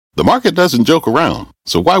The market doesn't joke around,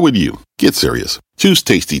 so why would you? Get serious. Choose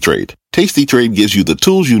Tasty Trade. Tasty Trade gives you the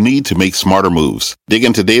tools you need to make smarter moves. Dig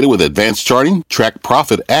into data with advanced charting, track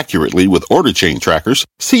profit accurately with order chain trackers,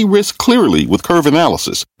 see risk clearly with curve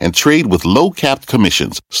analysis, and trade with low-capped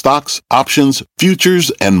commissions, stocks, options,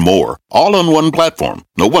 futures, and more. All on one platform.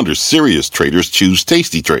 No wonder serious traders choose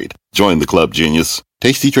Tasty Trade. Join the club, genius.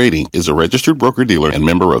 Tasty Trading is a registered broker-dealer and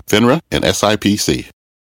member of FINRA and SIPC.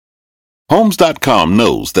 Homes.com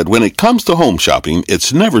knows that when it comes to home shopping,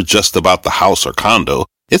 it's never just about the house or condo.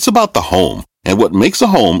 It's about the home. And what makes a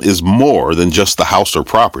home is more than just the house or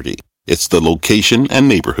property. It's the location and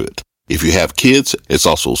neighborhood. If you have kids, it's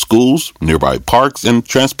also schools, nearby parks, and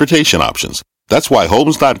transportation options. That's why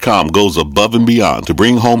Homes.com goes above and beyond to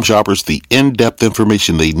bring home shoppers the in-depth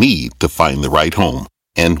information they need to find the right home.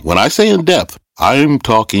 And when I say in-depth, I'm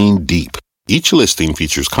talking deep. Each listing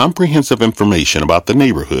features comprehensive information about the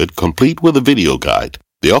neighborhood, complete with a video guide.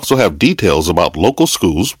 They also have details about local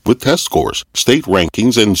schools with test scores, state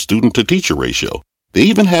rankings, and student-to-teacher ratio. They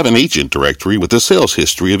even have an agent directory with the sales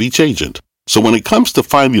history of each agent. So when it comes to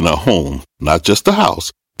finding a home, not just a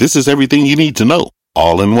house, this is everything you need to know,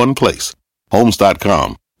 all in one place.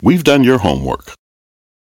 Homes.com. We've done your homework.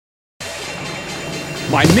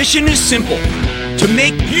 My mission is simple: to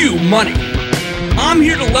make you money. I'm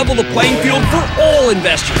here to level the playing field for all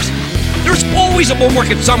investors. There's always a bull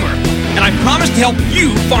market somewhere, and I promise to help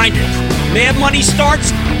you find it. Mad Money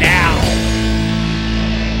starts now.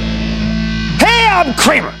 Hey, I'm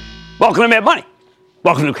Cramer. Welcome to Mad Money.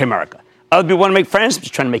 Welcome to Cramerica. Other people want to make friends. I'm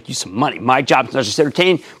just trying to make you some money. My job is not just to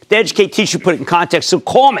entertain, but to educate, teach you, put it in context. So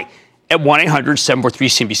call me at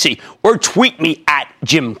 1-800-743-CNBC or tweet me at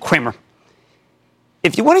Jim Cramer.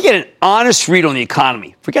 If you want to get an honest read on the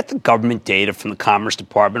economy, forget the government data from the Commerce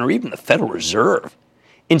Department or even the Federal Reserve.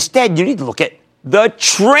 Instead, you need to look at the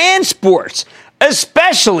transports,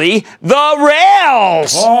 especially the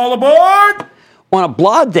rails. All aboard! On a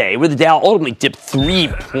blah day, where the Dow ultimately dipped 3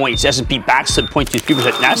 points, S&P backslid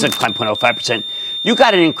 0.23%, Nasdaq climbed 0.05%, you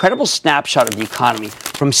got an incredible snapshot of the economy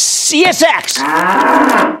from CSX,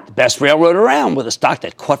 the best railroad around, with a stock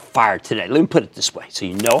that caught fire today. Let me put it this way, so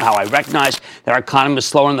you know how I recognized that our economy was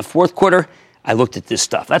slower in the fourth quarter. I looked at this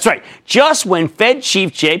stuff. That's right. Just when Fed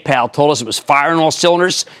Chief Jay Powell told us it was firing all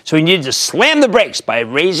cylinders, so he needed to slam the brakes by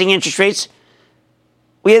raising interest rates,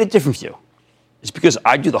 we had a different view. It's because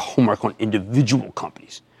I do the homework on individual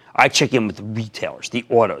companies. I check in with the retailers, the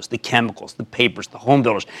autos, the chemicals, the papers, the home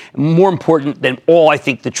builders, and more important than all, I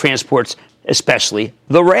think, the transports, especially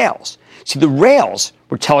the rails. See, the rails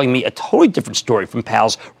were telling me a totally different story from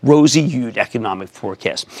Powell's rosy-hued economic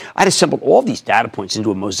forecast. I'd assembled all these data points into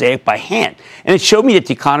a mosaic by hand, and it showed me that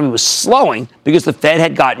the economy was slowing because the Fed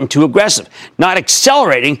had gotten too aggressive, not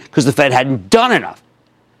accelerating because the Fed hadn't done enough.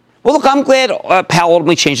 Well, look, I'm glad Powell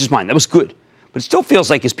ultimately changed his mind. That was good. But it still feels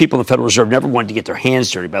like his people in the Federal Reserve never wanted to get their hands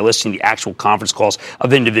dirty by listening to the actual conference calls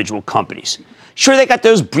of individual companies. Sure, they got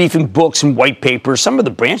those briefing books and white papers. Some of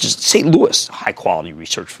the branches, St. Louis, high-quality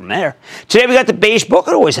research from there. Today we got the beige book.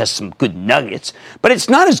 It always has some good nuggets. But it's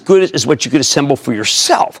not as good as what you could assemble for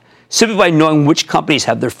yourself, simply by knowing which companies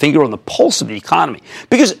have their finger on the pulse of the economy.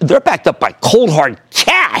 Because they're backed up by cold, hard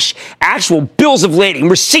cash, actual bills of lading,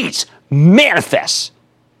 receipts, manifests.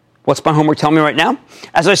 What's my homework telling me right now?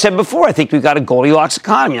 As I said before, I think we've got a Goldilocks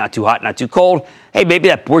economy, not too hot, not too cold. Hey, maybe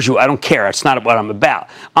that bores you. I don't care. That's not what I'm about.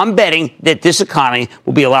 I'm betting that this economy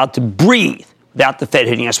will be allowed to breathe without the Fed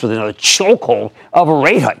hitting us with another chokehold of a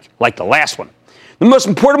rate hike like the last one. The most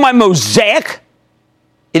important of my mosaic,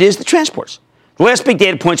 it is the transports. The last big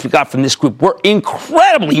data points we got from this group were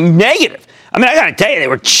incredibly negative. I mean, I got to tell you, they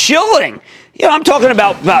were chilling. You know, I'm talking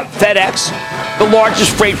about FedEx, the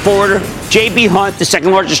largest freight forwarder, J.B. Hunt, the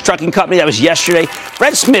second largest trucking company. That was yesterday.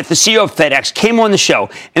 Brett Smith, the CEO of FedEx, came on the show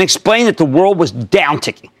and explained that the world was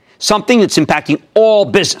down-ticking, something that's impacting all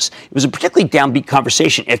business. It was a particularly downbeat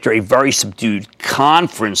conversation after a very subdued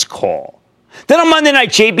conference call. Then on Monday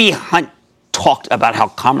night, J.B. Hunt talked about how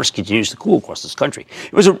commerce continues to cool across this country.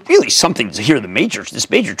 It was really something to hear this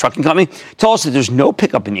major trucking company tell us that there's no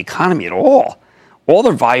pickup in the economy at all. All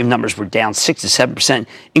their volume numbers were down 6 to 7%,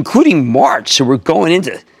 including March, so we're going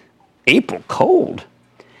into April cold.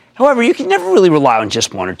 However, you can never really rely on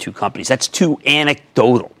just one or two companies. That's too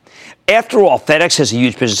anecdotal. After all, FedEx has a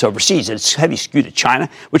huge business overseas, and it's heavy skewed to China,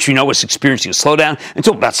 which we know was experiencing a slowdown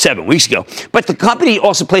until about 7 weeks ago. But the company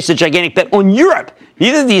also placed a gigantic bet on Europe.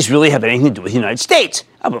 Neither of these really have anything to do with the United States.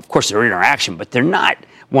 Of course, they're interaction, but they're not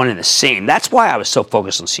one and the same. That's why I was so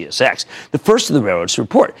focused on CSX, the first of the railroads to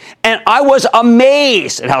report. And I was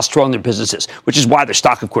amazed at how strong their business is, which is why their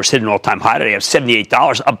stock, of course, hit an all-time high today of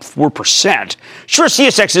 $78, up 4%. Sure,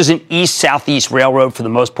 CSX is an east-southeast railroad for the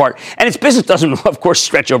most part, and its business doesn't, of course,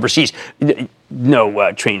 stretch overseas.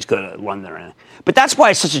 No trains go to London or anything. But that's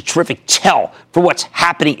why it's such a terrific tell for what's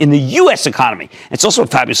happening in the U.S. economy. And it's also a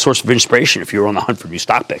fabulous source of inspiration if you're on the hunt for new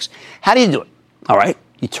stock picks. How do you do it? All right,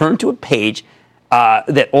 you turn to a page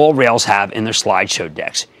that all rails have in their slideshow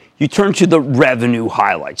decks. You turn to the revenue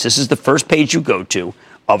highlights. This is the first page you go to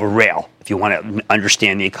of a rail if you want to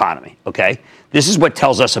understand the economy, okay? This is what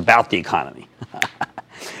tells us about the economy.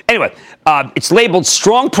 Anyway, it's labeled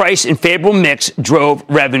strong price and favorable mix drove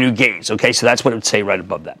revenue gains, okay? So that's what it would say right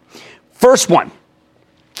above that. First one,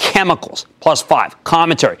 chemicals, +5.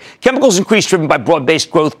 Commentary. Chemicals increased driven by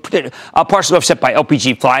broad-based growth, partially offset by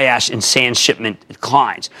LPG, fly ash, and sand shipment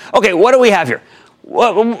declines. Okay, what do we have here?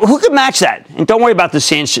 Well, who could match that? And don't worry about the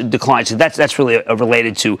sand declines. That's really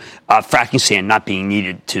related to fracking sand not being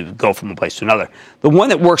needed to go from one place to another. The one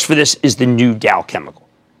that works for this is the new Dow chemical.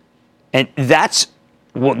 And that's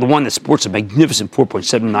the one that sports a magnificent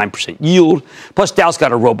 4.79% yield. Plus, Dow's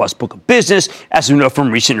got a robust book of business, as we know from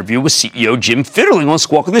a recent interview with CEO Jim Fitterling on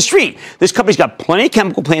Squawk on the Street. This company's got plenty of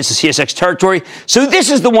chemical plants in CSX territory, so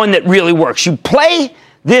this is the one that really works. You play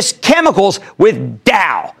this chemicals with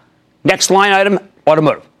Dow. Next line item,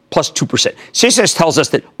 automotive, +2%. CSX tells us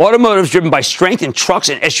that automotive is driven by strength in trucks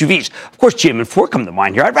and SUVs. Of course, GM and Ford come to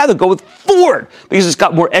mind here. I'd rather go with Ford because it's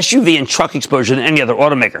got more SUV and truck exposure than any other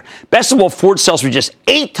automaker. Best of all, Ford sells for just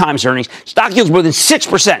 8 times earnings. Stock yields more than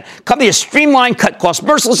 6%. Company has streamlined, cut costs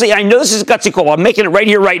mercilessly. I know this is a gutsy call. I'm making it right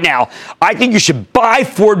here, right now. I think you should buy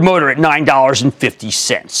Ford Motor at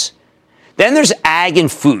 $9.50. Then there's ag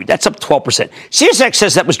and food. That's up 12%. CSX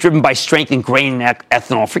says that was driven by strength in grain and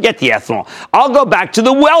ethanol. Forget the ethanol. I'll go back to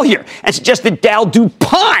the well here and suggest that Dow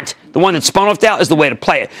DuPont, the one that spun off Dow, is the way to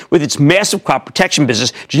play it. With its massive crop protection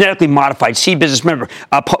business, genetically modified seed business. Remember,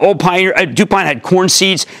 old Pioneer, DuPont had corn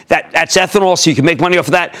seeds. That's ethanol, so you can make money off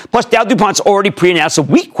of that. Plus, Dow DuPont's already pre-announced a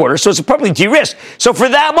wheat quarter, so it's probably de-risked. So for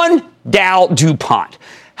that one, Dow DuPont.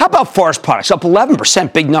 How about forest products? Up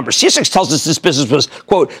 11%, big number. CSX tells us this business was,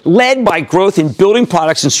 quote, led by growth in building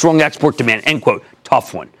products and strong export demand, end quote.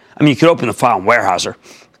 Tough one. I mean, you could open the file on Weyerhaeuser.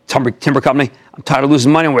 Timber company, I'm tired of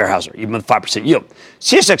losing money on Weyerhaeuser, even with 5% yield.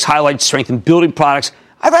 CSX highlights strength in building products.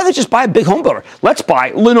 I'd rather just buy a big home builder. Let's buy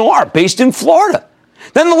Lennar, based in Florida.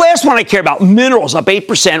 Then the last one I care about, minerals, up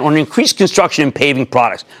 8% on increased construction and paving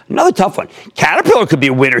products. Another tough one. Caterpillar could be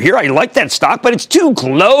a winner here. I like that stock, but it's too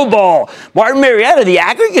global. Martin Marietta, the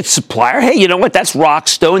aggregate supplier. Hey, you know what? That's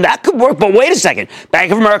Rockstone. That could work. But wait a second.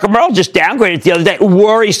 Bank of America Merrill just downgraded the other day.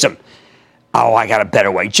 Worrisome. Oh, I got a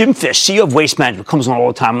better way. Jim Fish, CEO of Waste Management, comes on all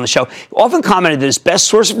the time on the show. He often commented that his best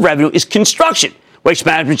source of revenue is construction. Waste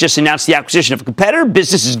Management just announced the acquisition of a competitor.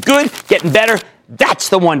 Business is good, getting better. That's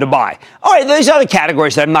the one to buy. All right, these other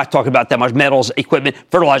categories that I'm not talking about that much, metals, equipment,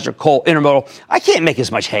 fertilizer, coal, intermodal, I can't make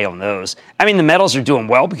as much hay on those. I mean, the metals are doing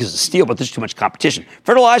well because of steel, but there's too much competition.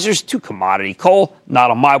 Fertilizers, too commodity. Coal,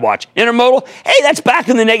 not on my watch. Intermodal, hey, that's back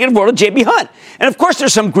in the negative world of J.B. Hunt. And, of course,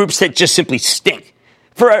 there's some groups that just simply stink.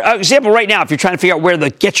 For example, right now, if you're trying to figure out where to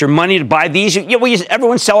get your money to buy these,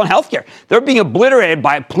 everyone's selling healthcare. They're being obliterated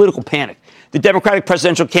by a political panic. The Democratic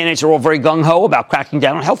presidential candidates are all very gung-ho about cracking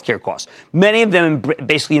down on health care costs, many of them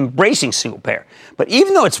basically embracing single-payer. But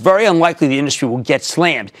even though it's very unlikely the industry will get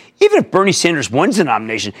slammed, even if Bernie Sanders wins the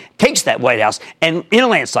nomination, takes that White House and in a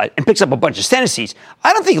landslide and picks up a bunch of Senate seats,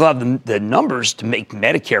 I don't think he'll have the numbers to make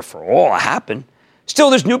Medicare for all happen. Still,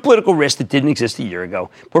 there's new political risk that didn't exist a year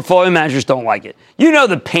ago. Portfolio managers don't like it. You know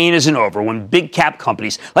the pain isn't over when big cap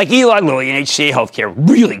companies like Eli Lilly and HCA Healthcare,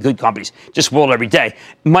 really good companies, just roll every day.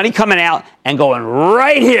 Money coming out and going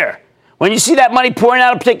right here. When you see that money pouring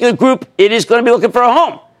out a particular group, it is going to be looking for a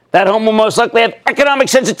home. That home will most likely have economic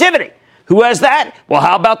sensitivity. Who has that? Well,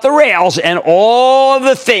 how about the rails and all of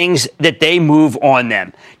the things that they move on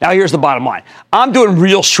them? Now, here's the bottom line. I'm doing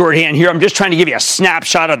real shorthand here. I'm just trying to give you a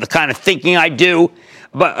snapshot of the kind of thinking I do.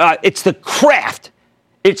 But it's the craft.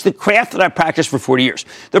 It's the craft that I practiced for 40 years.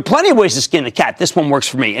 There are plenty of ways to skin a cat. This one works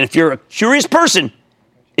for me. And if you're a curious person,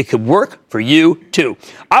 it could work for you, too.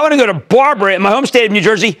 I want to go to Barbara in my home state of New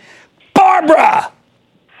Jersey. Barbara!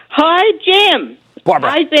 Hi, Jim.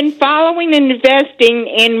 Barbara. I've been following and investing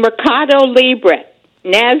in Mercado Libre,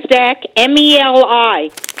 NASDAQ,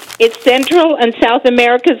 MELI. It's Central and South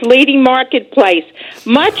America's leading marketplace,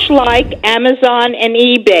 much like Amazon and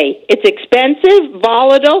eBay. It's expensive,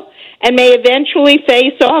 volatile, and may eventually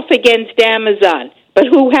face off against Amazon. But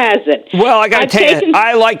who hasn't? Well, I got to tell you,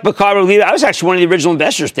 I like Mercado Libre. I was actually one of the original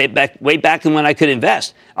investors way back when I could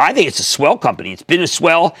invest. I think it's a swell company. It's been a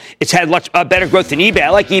swell. It's had much better growth than eBay.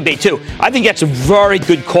 I like eBay, too. I think that's a very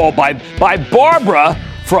good call by Barbara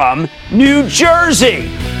from New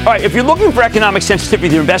Jersey. All right, if you're looking for economic sensitivity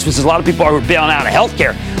with your investments, there's a lot of people who are bailing out of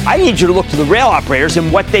healthcare. I need you to look to the rail operators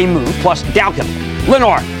and what they move, plus Dow Chemical,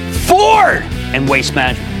 Lennar, Ford, and Waste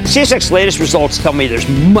Management. CSX's latest results tell me there's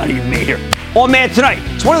money to be made here. On Man Tonight,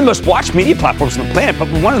 it's one of the most watched media platforms on the planet, but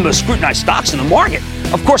one of the most scrutinized stocks in the market.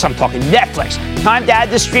 Of course, I'm talking Netflix. Time to add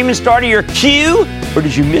this streaming star to your queue? Or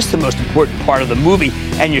did you miss the most important part of the movie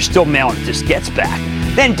and you're still mailing this gets back?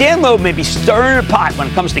 Then Dan Loeb may be stirring the pot when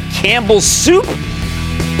it comes to Campbell's soup.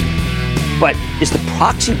 But is the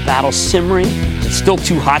proxy battle simmering? Is it still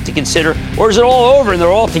too hot to consider? Or is it all over and they're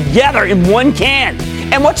all together in one can?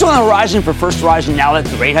 And what's on the horizon for First Horizon now that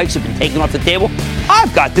the rate hikes have been taken off the table?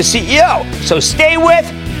 I've got the CEO. So stay with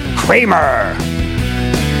Cramer.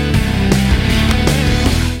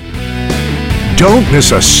 Don't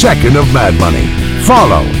miss a second of Mad Money.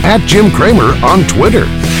 Follow @Jim Cramer on Twitter.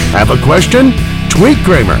 Have a question? Tweet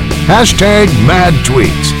Cramer.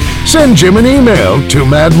 #MadTweets. Send Jim an email to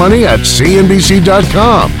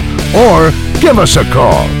madmoney@cnbc.com or give us a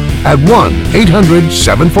call at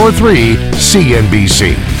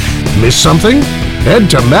 1-800-743-CNBC. Miss something?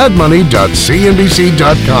 Head to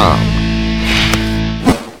madmoney.cnbc.com.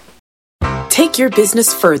 Take your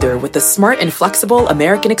business further with the smart and flexible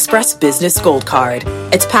American Express Business Gold Card.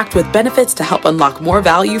 It's packed with benefits to help unlock more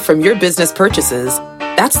value from your business purchases.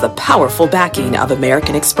 That's the powerful backing of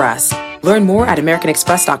American Express. Learn more at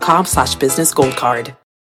americanexpress.com/businessgoldcard.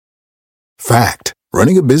 Fact.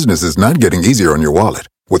 Running a business is not getting easier on your wallet.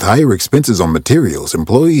 With higher expenses on materials,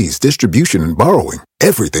 employees, distribution, and borrowing,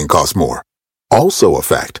 everything costs more. Also a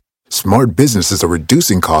fact. Smart businesses are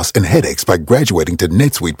reducing costs and headaches by graduating to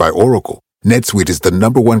NetSuite by Oracle. NetSuite is the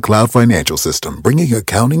 #1 cloud financial system, bringing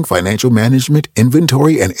accounting, financial management,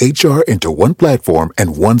 inventory, and HR into one platform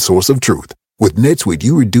and one source of truth. With NetSuite,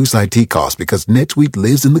 you reduce IT costs because NetSuite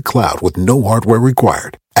lives in the cloud with no hardware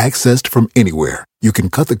required. Accessed from anywhere, you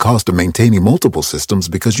can cut the cost of maintaining multiple systems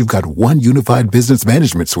because you've got one unified business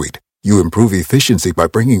management suite. You improve efficiency by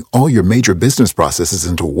bringing all your major business processes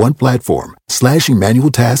into one platform, slashing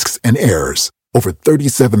manual tasks and errors. Over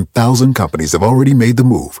 37,000 companies have already made the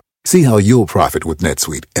move. See how you'll profit with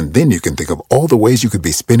NetSuite, and then you can think of all the ways you could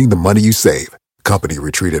be spending the money you save. Company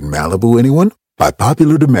retreat in Malibu, anyone? By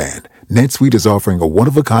popular demand, NetSuite is offering a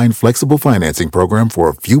one-of-a-kind flexible financing program for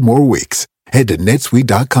a few more weeks. Head to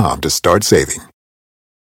netsuite.com to start saving.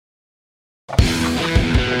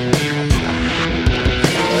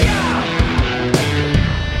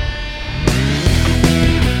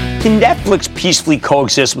 Can Netflix peacefully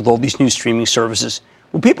coexist with all these new streaming services?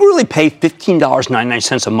 Will people really pay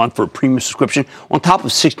 $15.99 a month for a premium subscription on top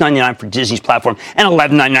of $6.99 for Disney's platform and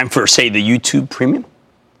 $11.99 for, say, the YouTube premium?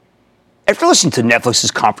 After listening to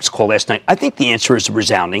Netflix's conference call last night, I think the answer is a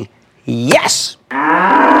resounding yes.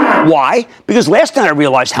 Why? Because last night I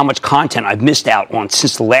realized how much content I've missed out on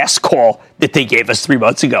since the last call that they gave us 3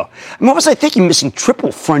 months ago. And what was I thinking? Missing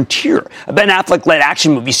Triple Frontier, a Ben Affleck-led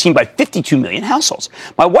action movie seen by 52 million households.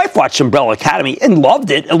 My wife watched Umbrella Academy and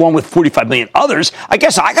loved it, along with 45 million others. I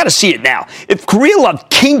guess I got to see it now. If Korea loved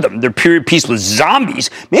Kingdom, their period piece with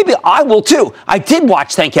zombies, maybe I will too. I did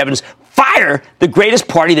watch, thank heavens, Fire, the greatest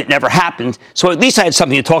party that never happened, so at least I had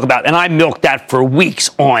something to talk about, and I milked that for weeks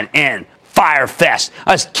on end. Fire Fest.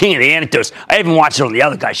 I was king of the anecdotes. I even watched it on the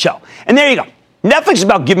other guy's show. And there you go. Netflix is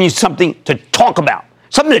about giving you something to talk about.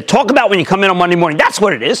 Something to talk about when you come in on Monday morning. That's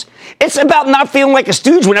what it is. It's about not feeling like a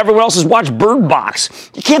stooge when everyone else has watched Bird Box.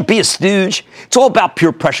 You can't be a stooge. It's all about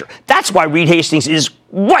peer pressure. That's why Reed Hastings is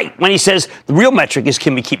right when he says the real metric is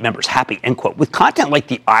can we keep members happy, end quote. With content like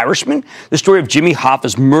The Irishman, the story of Jimmy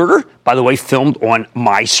Hoffa's murder, by the way, filmed on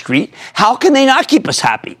my street, how can they not keep us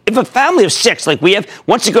happy? If a family of 6 like we have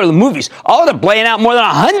wants to go to the movies, I'll end up laying out more than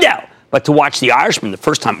 $100. But to watch The Irishman the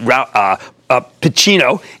first time,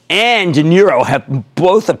 Pacino and De Niro have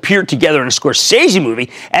both appeared together in a Scorsese movie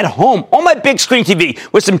at home on my big screen TV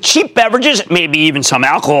with some cheap beverages, maybe even some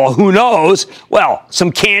alcohol, who knows? Well,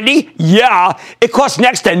 some candy? Yeah. It costs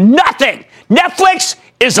next to nothing. Netflix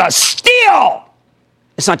is a steal.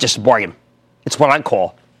 It's not just a bargain. It's what I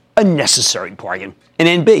call a necessary bargain,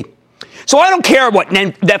 an NB. So I don't care what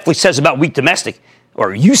Netflix says about weak domestic,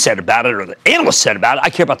 or you said about it, or the analyst said about it. I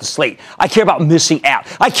care about the slate. I care about missing out.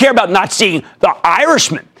 I care about not seeing The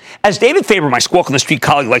Irishman. As David Faber, my Squawk on the Street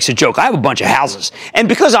colleague, likes to joke, I have a bunch of houses. And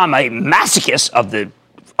because I'm a masochist of the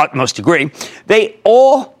utmost degree, they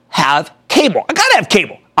all have cable. I gotta have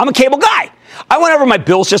cable. I'm a cable guy. I went over my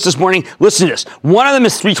bills just this morning. Listen to this. One of them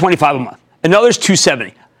is $325 a month. Another's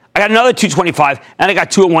 $270. I got another $225, and I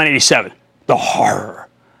got two at $187. The horror.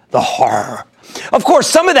 Of course,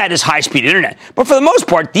 some of that is high-speed internet, but for the most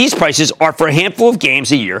part, these prices are for a handful of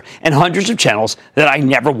games a year and hundreds of channels that I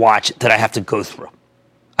never watch that I have to go through.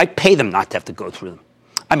 I pay them not to have to go through them.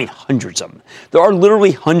 I mean, hundreds of them. There are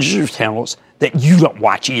literally hundreds of channels that you don't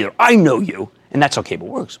watch either. I know you, and that's how cable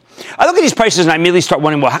works. I look at these prices and I immediately start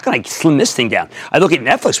wondering, well, how can I slim this thing down? I look at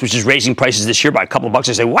Netflix, which is raising prices this year by a couple of bucks.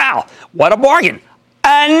 I say, wow, what a bargain.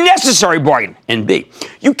 A necessary bargain. And B,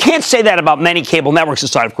 you can't say that about many cable networks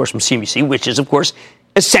aside, of course, from CNBC, which is, of course,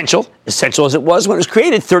 essential as it was when it was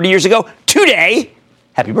created 30 years ago today.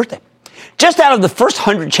 Happy birthday. Just out of the first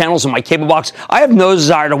 100 channels in my cable box, I have no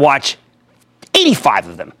desire to watch 85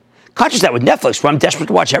 of them. Contrast that with Netflix, where I'm desperate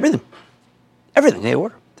to watch everything. Everything they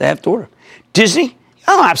order. They have to order. Disney?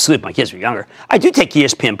 Oh, absolutely. My kids were younger. I do take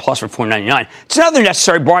ESPN Plus for $4.99. It's another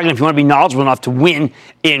necessary bargain if you want to be knowledgeable enough to win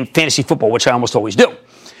in fantasy football, which I almost always do.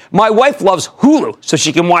 My wife loves Hulu, so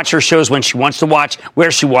she can watch her shows when she wants to watch, where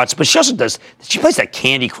she wants. But she also does. She plays that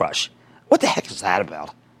Candy Crush. What the heck is that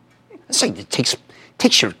about? It's like it takes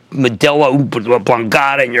your Modelo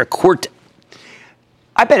Blangata and your Quart.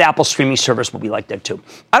 I bet Apple's streaming service will be like that too.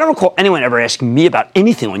 I don't recall anyone ever asking me about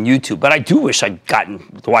anything on YouTube, but I do wish I'd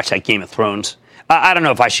gotten to watch that Game of Thrones. I don't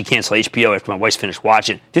know if I should cancel HBO after my wife's finished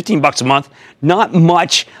watching. $15 a month, not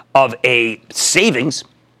much of a savings.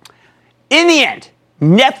 In the end,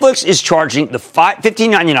 Netflix is charging the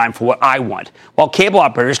 $15.99 for what I want, while cable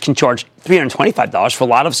operators can charge $325 for a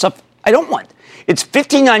lot of stuff I don't want. It's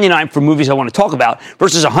 $15.99 for movies I want to talk about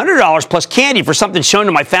versus $100 plus candy for something shown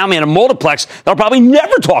to my family in a multiplex that I'll probably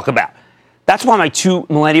never talk about. That's why my two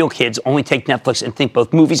millennial kids only take Netflix and think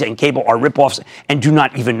both movies and cable are ripoffs and do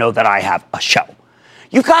not even know that I have a show.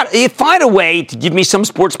 You find a way to give me some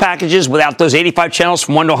sports packages without those 85 channels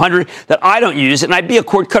from 1 to 100 that I don't use, and I'd be a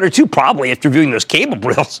cord cutter too, probably, after viewing those cable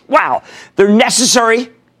bills. Wow. They're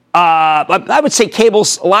necessary. I would say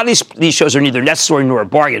cables, a lot of these shows are neither necessary nor a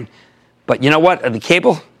bargain. But you know what? The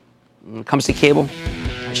cable, when it comes to cable,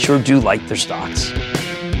 I sure do like their stocks.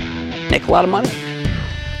 Make a lot of money.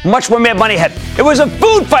 Much more Mad Money ahead. It was a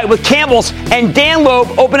food fight with Campbell's, and Dan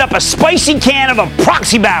Loeb opened up a spicy can of a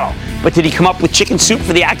proxy battle. But did he come up with chicken soup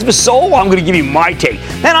for the activist soul? Well, I'm going to give you my take.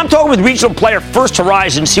 Then I'm talking with regional player First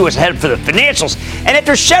Horizon and see what's ahead for the financials. And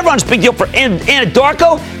after Chevron's big deal for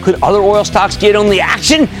Anadarko, could other oil stocks get on the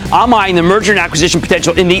action? I'm eyeing the merger and acquisition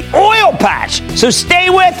potential in the oil patch. So stay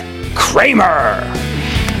with Cramer.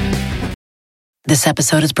 This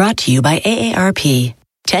episode is brought to you by AARP.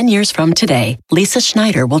 10 years from today, Lisa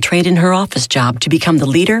Schneider will trade in her office job to become the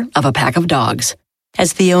leader of a pack of dogs.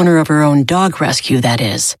 As the owner of her own dog rescue, that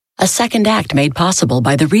is. A second act made possible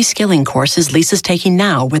by the reskilling courses Lisa's taking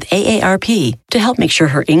now with AARP to help make sure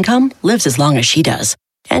her income lives as long as she does.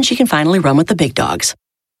 And she can finally run with the big dogs.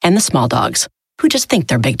 And the small dogs, who just think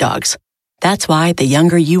they're big dogs. That's why the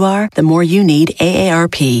younger you are, the more you need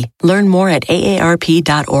AARP. Learn more at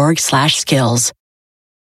aarp.org/skills.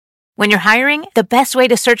 When you're hiring, the best way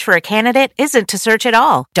to search for a candidate isn't to search at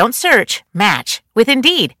all. Don't search, match with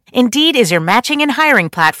Indeed. Indeed is your matching and hiring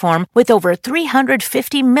platform with over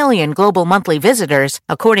 350 million global monthly visitors,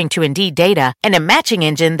 according to Indeed data, and a matching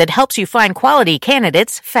engine that helps you find quality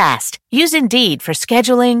candidates fast. Use Indeed for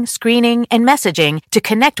scheduling, screening, and messaging to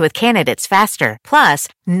connect with candidates faster. Plus,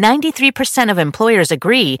 93% of employers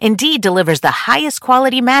agree Indeed delivers the highest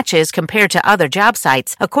quality matches compared to other job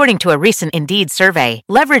sites, according to a recent Indeed survey.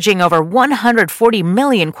 Leveraging over 140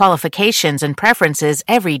 million qualifications and preferences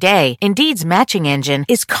every day, Indeed's matching engine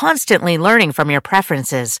is constantly learning from your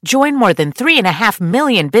preferences. Join more than 3.5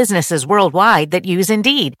 million businesses worldwide that use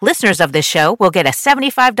Indeed. Listeners of this show will get a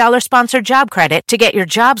 $75 sponsored job credit to get your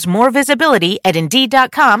jobs more visibility at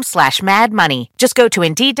Indeed.com/madmoney. Just go to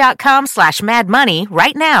Indeed.com/madmoney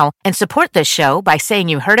right now and support this show by saying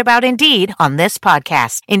you heard about Indeed on this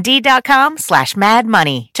podcast.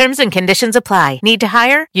 Indeed.com/madmoney. Terms and conditions apply. Need to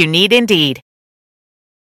hire? You need Indeed.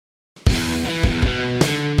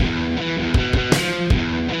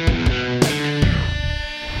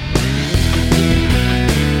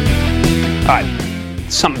 All right,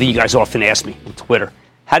 something you guys often ask me on Twitter.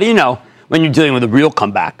 How do you know when you're dealing with a real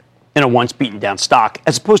comeback in a once beaten down stock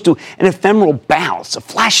as opposed to an ephemeral bounce, a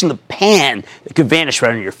flash in the pan that could vanish right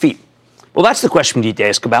under your feet? Well, that's the question we need to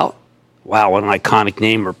ask about. Wow, what an iconic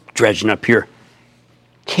name we're dredging up here.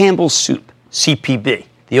 Campbell's Soup, CPB,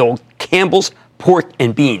 the old Campbell's pork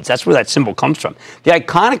and beans. That's where that symbol comes from. The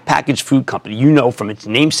iconic packaged food company you know from its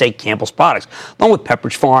namesake Campbell's products, along with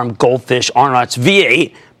Pepperidge Farm, Goldfish, Arnott's,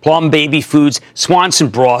 V8, Plum Baby Foods, Swanson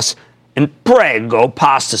Broths, and Prego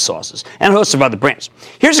pasta sauces, and a host of other brands.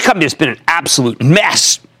 Here's a company that's been an absolute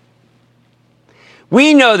mess.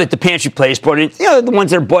 We know that the pantry plays brought in, the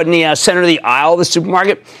ones that are bought in the center of the aisle of the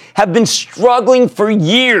supermarket, have been struggling for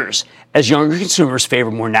years as younger consumers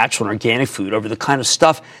favor more natural and organic food over the kind of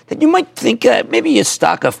stuff that you might think maybe you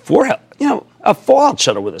stock a Fallout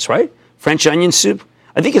shuttle with us, right? French onion soup.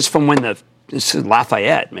 I think it's from when this is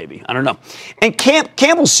Lafayette, maybe. I don't know. And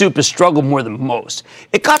Campbell's Soup has struggled more than most.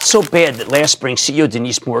 It got so bad that last spring, CEO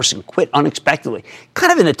Denise Morrison quit unexpectedly,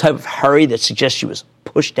 kind of in the type of hurry that suggests she was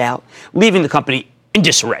pushed out, leaving the company in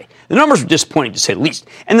disarray. The numbers were disappointing, to say the least,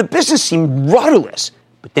 and the business seemed rudderless.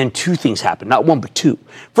 But then two things happened, not one but two.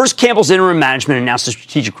 First, Campbell's interim management announced a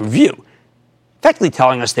strategic review, effectively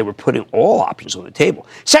telling us they were putting all options on the table.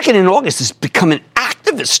 Second, in August, this has become an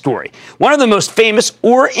activist story. One of the most famous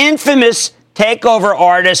or infamous takeover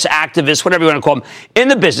artists, activists, whatever you want to call them, in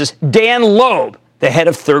the business, Dan Loeb, the head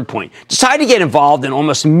of Third Point, decided to get involved and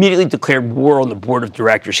almost immediately declared war on the board of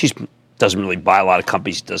directors. He doesn't really buy a lot of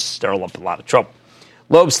companies. He does stir up a lot of trouble.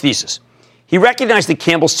 Loeb's thesis. He recognized that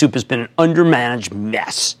Campbell's Soup has been an undermanaged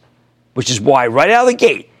mess, which is why right out of the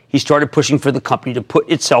gate, he started pushing for the company to put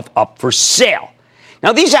itself up for sale.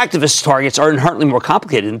 Now, these activist targets are inherently more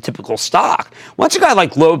complicated than typical stock. Once a guy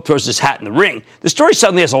like Loeb throws his hat in the ring, the story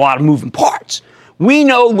suddenly has a lot of moving parts. We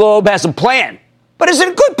know Loeb has a plan, but is it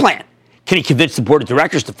a good plan? Can he convince the board of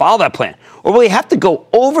directors to follow that plan? Or will he have to go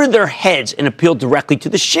over their heads and appeal directly to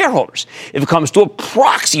the shareholders? If it comes to a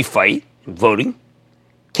proxy fight in voting,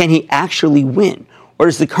 can he actually win? Or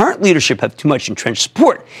does the current leadership have too much entrenched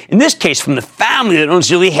support? In this case, from the family that owns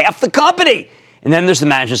nearly half the company. And then there's the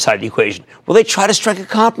management side of the equation. Will they try to strike a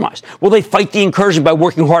compromise? Will they fight the incursion by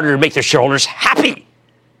working harder to make their shareholders happy?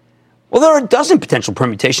 Well, there are a dozen potential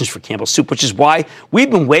permutations for Campbell's Soup, which is why we've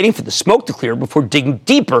been waiting for the smoke to clear before digging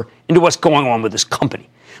deeper into what's going on with this company.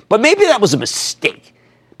 But maybe that was a mistake.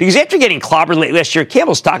 Because after getting clobbered late last year,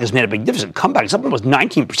 Campbell's stock has made a magnificent comeback. It's up almost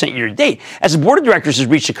 19% year to date. As the board of directors has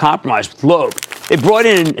reached a compromise with Loeb, they brought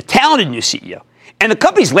in a talented new CEO. And the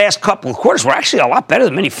company's last couple of quarters were actually a lot better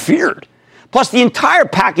than many feared. Plus, the entire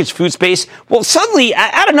packaged food space, well, suddenly,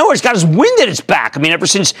 out of nowhere, it's got its wind at its back. I mean, ever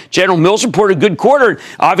since General Mills reported a good quarter,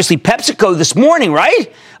 obviously PepsiCo this morning,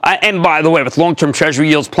 right? And by the way, with long-term treasury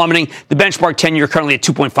yields plummeting, the benchmark 10-year currently at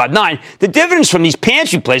 2.59, the dividends from these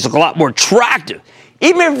pantry plays look a lot more attractive.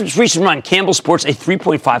 Even if it's recent run, Campbell sports a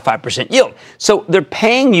 3.55% yield. So they're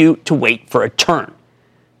paying you to wait for a turn.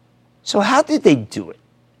 So how did they do it?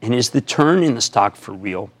 And is the turn in the stock for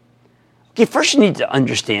real? Okay, first you need to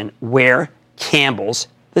understand where Campbell's,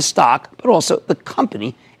 the stock, but also the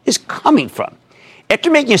company, is coming from. After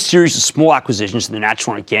making a series of small acquisitions in the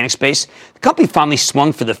natural and organic space, the company finally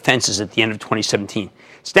swung for the fences at the end of 2017,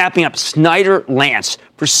 snapping up Snyder-Lance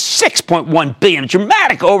for $6.1 billion, a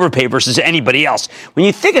dramatic overpay versus anybody else. When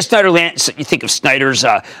you think of Snyder-Lance, you think of Snyder's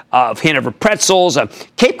Hanover pretzels,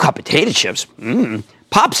 Cape Cod potato chips,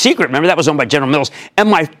 Pop Secret, remember that was owned by General Mills, and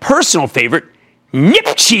my personal favorite,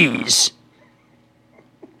 Nip Cheese.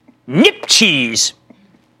 Nip Cheese.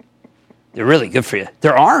 They're really good for you.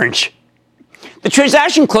 They're orange. The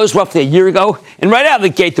transaction closed roughly a year ago, and right out of the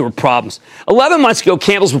gate, there were problems. 11 months ago,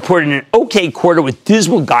 Campbell's reported an okay quarter with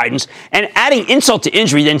dismal guidance, and adding insult to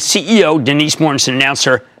injury, then CEO Denise Morrison announced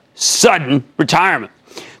her sudden retirement.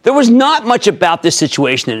 There was not much about this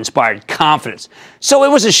situation that inspired confidence. So it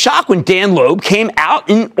was a shock when Dan Loeb came out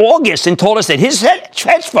in August and told us that his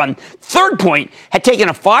hedge fund, Third Point, had taken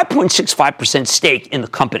a 5.65% stake in the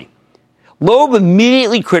company. Loeb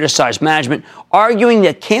immediately criticized management, arguing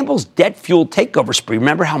that Campbell's debt-fueled takeover spree,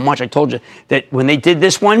 remember how much I told you that when they did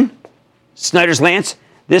this one, Snyder's-Lance,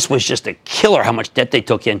 this was just a killer how much debt they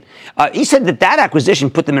took in. He said that acquisition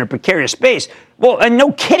put them in a precarious space. Well, and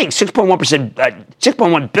no kidding,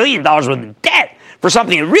 $6.1 billion worth of debt for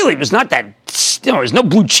something that really was not that, there's no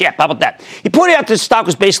blue chip. How about that? He pointed out that the stock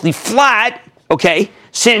was basically flat, okay,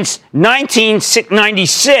 since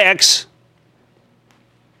 1996.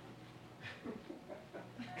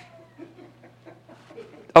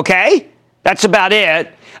 Okay, that's about it.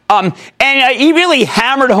 And he really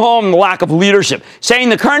hammered home the lack of leadership, saying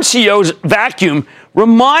the current CEO's vacuum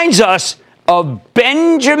reminds us of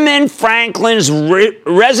Benjamin Franklin's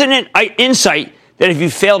resonant insight that if you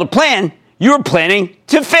fail to plan, you're planning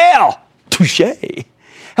to fail. Touché.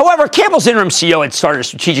 However, Campbell's interim CEO had started a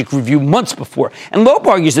strategic review months before, and Loeb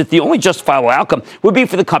argues that the only justifiable outcome would be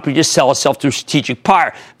for the company to sell itself through strategic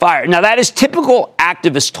fire. Now, that is typical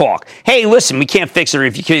activist talk. Hey, listen, we can't fix it, or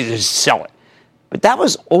if you can, just sell it. But that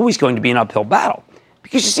was always going to be an uphill battle.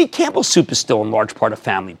 Because you see, Campbell's Soup is still in large part a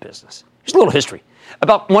family business. Here's a little history.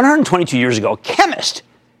 About 122 years ago, a chemist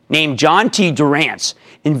named John T. Durrance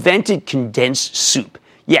invented condensed soup.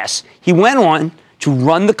 Yes, he went on to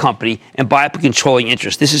run the company and buy up a controlling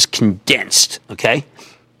interest. This is condensed, okay?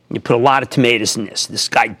 You put a lot of tomatoes in this. This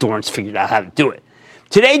guy Durrance figured out how to do it.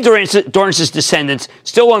 Today, Durrance's descendants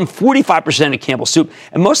still own 45% of Campbell's Soup,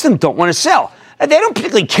 and most of them don't want to sell. They don't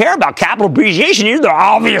particularly care about capital appreciation either,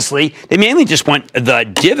 obviously. They mainly just want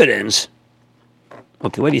the dividends.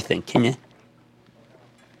 Okay, what do you think? Can you?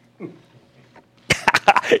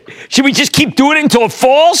 Should we just keep doing it until it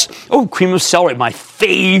falls? Oh, cream of celery, my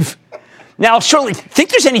fave. Now, Shirley, think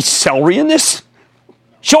there's any celery in this?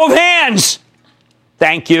 Show of hands.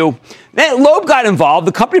 Thank you. Then Loeb got involved.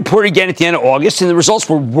 The company reported again at the end of August, and the results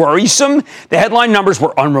were worrisome. The headline numbers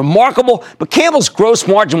were unremarkable, but Campbell's gross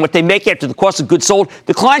margin, what they make after the cost of goods sold,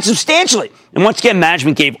 declined substantially. And once again,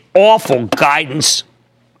 management gave awful guidance.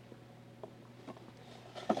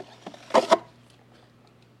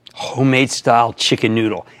 Homemade style chicken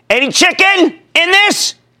noodle. Any chicken in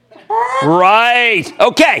this? Right.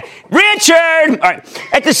 Okay. Richard. All right.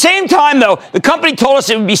 At the same time, though, the company told us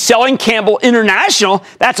it would be selling Campbell International.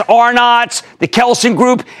 That's Arnott's, the Kelsen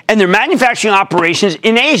Group, and their manufacturing operations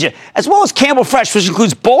in Asia, as well as Campbell Fresh, which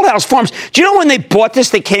includes Bolthouse Farms. Do you know when they bought this,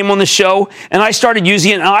 they came on the show, and I started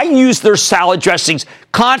using it, and I use their salad dressings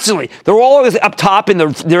constantly. They're all up top, and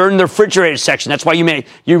they're in the refrigerated section. That's why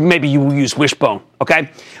maybe you will use Wishbone. Okay.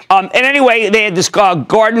 And anyway, they had this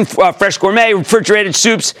Garden Fresh Gourmet refrigerated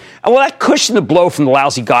soups. And well, that cushioned the blow from the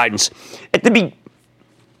lousy guidance.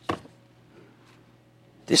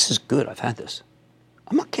 This is good. I've had this.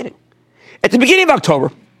 I'm not kidding. At the beginning of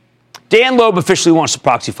October, Dan Loeb officially launched a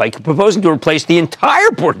proxy fight, proposing to replace the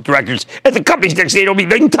entire board of directors at the company's next day. It'll be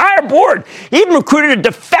the entire board. He even recruited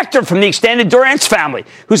a defector from the extended Durrance family,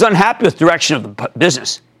 who's unhappy with the direction of the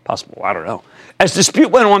business. Possible, I don't know. As the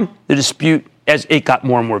dispute went on, as it got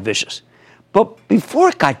more and more vicious. But before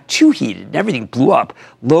it got too heated and everything blew up,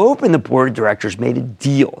 Loeb and the board of directors made a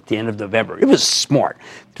deal at the end of November. It was smart.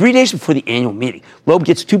 3 days before the annual meeting, Loeb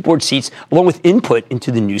gets 2 board seats along with input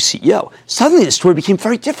into the new CEO. Suddenly, the story became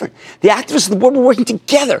very different. The activists of the board were working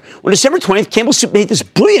together. On December 20th, Campbell Soup made this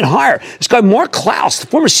brilliant hire. This guy, Mark Klaus, the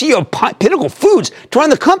former CEO of Pinnacle Foods, to run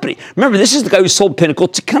the company. Remember, this is the guy who sold Pinnacle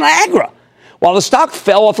to Conagra. While the stock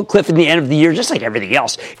fell off a cliff in the end of the year, just like everything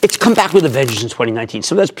else, it's come back with a vengeance in 2019.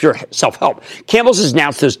 So that's pure self-help. Campbell's has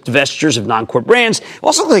announced those divestitures of non-core brands.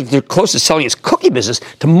 Also, like they're close to selling its cookie business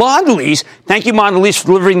to Mondelez. Thank you, Mondelez, for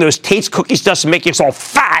delivering those Tate's cookies to us and making us all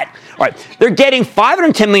fat. All right, they're getting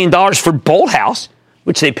 $510 million for Bolthouse,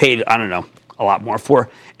 which they paid, I don't know, a lot more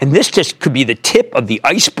for. And this just could be the tip of the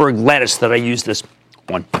iceberg lettuce that I use this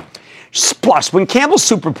one. Plus, when Campbell's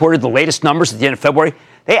Soup reported the latest numbers at the end of February,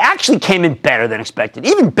 they actually came in better than expected.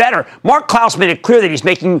 Even better, Mark Klaus made it clear that he's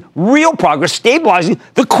making real progress stabilizing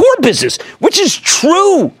the core business, which is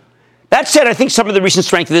true. That said, I think some of the recent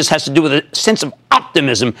strength of this has to do with a sense of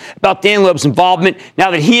optimism about Dan Loeb's involvement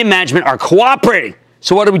now that he and management are cooperating.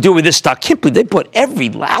 So what do we do with this stock? Can't believe they bought every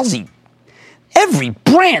brand.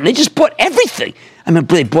 They just bought everything. I mean,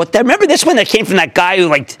 they bought that. Remember this one that came from that guy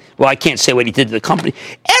who I can't say what he did to the company.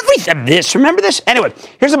 Everything, remember this? Anyway,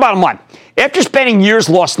 here's the bottom line. After spending years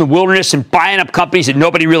lost in the wilderness and buying up companies that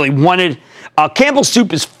nobody really wanted, Campbell's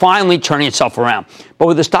Soup is finally turning itself around. But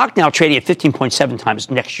with the stock now trading at 15.7 times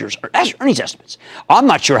next year's earnings estimates, I'm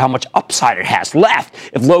not sure how much upside it has left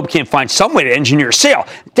if Loeb can't find some way to engineer a sale.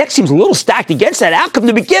 The deck seems a little stacked against that outcome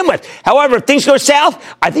to begin with. However, if things go south,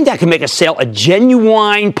 I think that can make a sale a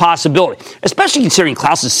genuine possibility, especially considering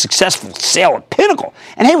Klaus's successful sale at Pinnacle.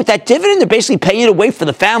 And hey, with that dividend, they're basically paying it away for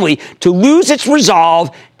the family to lose its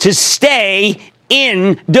resolve to stay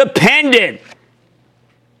independent.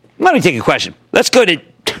 Let me take a question. Let's go to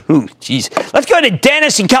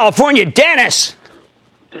Dennis in California. Dennis.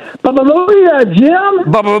 Baba Booyah,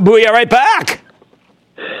 Jim. Baba Booyah, right back.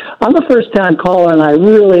 I'm a first-time caller, and I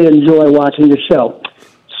really enjoy watching your show.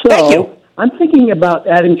 Thank you. I'm thinking about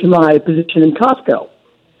adding to my position in Costco.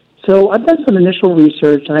 So I've done some initial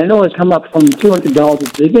research, and I know it's come up from $200 at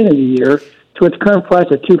the beginning of the year to its current price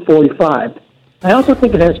at $245. I also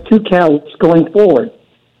think it has 2 catalysts going forward.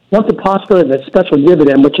 One's the possibility of a special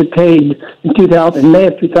dividend, which it paid in May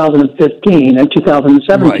of 2015 and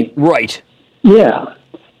 2017. Right. Yeah.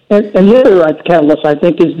 And the other catalyst, I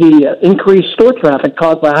think, is the increased store traffic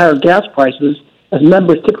caused by higher gas prices as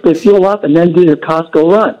members typically fuel up and then do their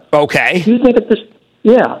Costco run. Okay. Do you think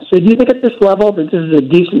Yeah. So do you think at this level that this is a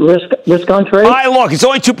decent risk on trade? Look, it's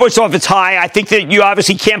only 2 points off its high. I think that you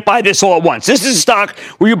obviously can't buy this all at once. This is a stock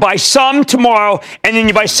where you buy some tomorrow and then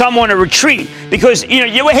you buy some on a retreat because,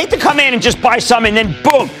 you would hate to come in and just buy some and then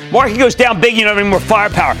boom, market goes down big, you don't have any more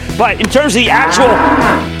firepower. But in terms of the actual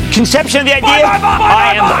conception of the idea,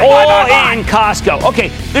 I am all in Costco. Okay,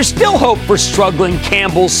 there's still hope for struggling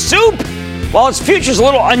Campbell's Soup. While its future's a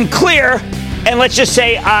little unclear, and let's just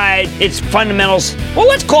say its fundamentals, well,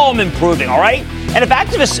 let's call them improving, all right? And if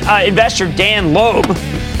activist investor Dan Loeb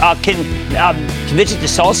can convince it to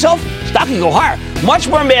sell itself, stock can go higher. Much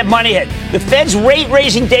more Mad Money hit. The Fed's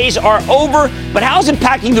rate-raising days are over, but how's it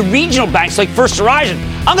impacting the regional banks like First Horizon?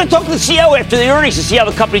 I'm going to talk to the CEO after the earnings to see how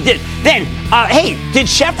the company did. Then, hey, did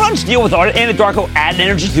Chevron's deal with Anadarko add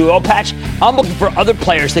energy to the oil patch? I'm looking for other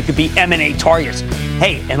players that could be M&A targets.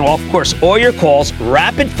 Hey, and of course, all your calls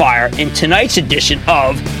rapid fire in tonight's edition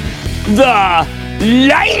of the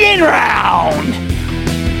Lightning Round.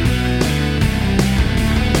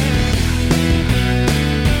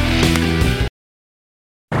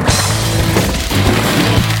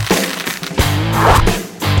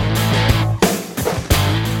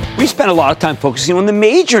 We spent a lot of time focusing on the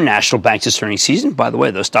major national banks this earnings season. By the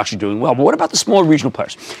way, those stocks are doing well. But what about the smaller regional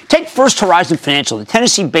players? Take First Horizon Financial, the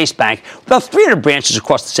Tennessee-based bank with about 300 branches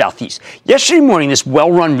across the Southeast. Yesterday morning, this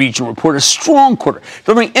well-run region reported a strong quarter,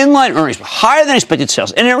 delivering inline earnings with higher than expected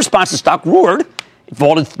sales. And in response, the stock roared. It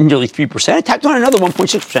vaulted nearly 3%. It tacked on another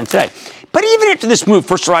 1.6% today. But even after this move,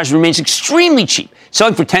 First Horizon remains extremely cheap,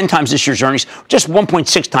 selling for 10 times this year's earnings, just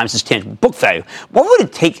 1.6 times its tangible book value. What would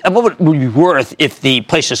it take? What would it be worth if the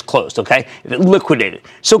place just closed? Okay, if it liquidated.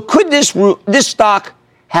 So could this stock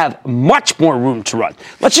have much more room to run?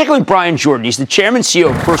 Let's check in with Brian Jordan. He's the chairman and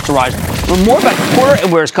CEO of First Horizon. Learn more about the quarter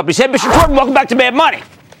and where his company's headed. Mr. Jordan, welcome back to Mad Money.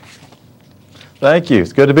 Thank you.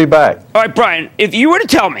 It's good to be back. All right, Brian, if you were to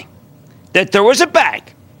tell me that there was a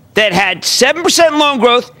bank that had 7% loan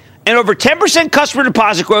growth and over 10% customer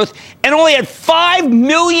deposit growth and only had $5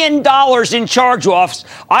 million in charge-offs,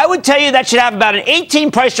 I would tell you that should have about an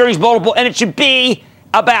 18 price-earnings multiple, and it should be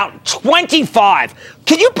about 25.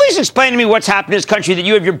 Can you please explain to me what's happened in this country that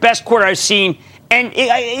you have your best quarter I've seen, and,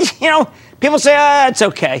 people say, it's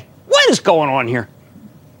okay. What is going on here?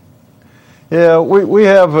 Yeah, we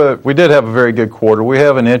did have a very good quarter. We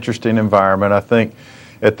have an interesting environment. I think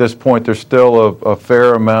at this point there's still a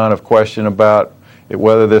fair amount of question about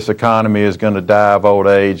whether this economy is going to die of old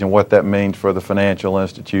age and what that means for the financial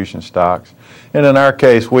institution stocks. And in our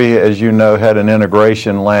case, we, as you know, had an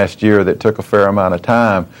integration last year that took a fair amount of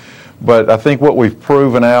time. But I think what we've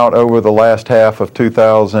proven out over the last half of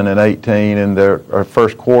 2018 and our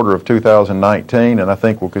first quarter of 2019, and I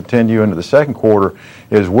think will continue into the second quarter,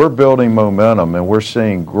 is we're building momentum and we're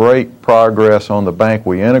seeing great progress on the bank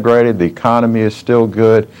we integrated. The economy is still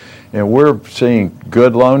good. And we're seeing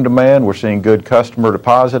good loan demand. We're seeing good customer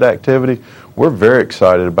deposit activity. We're very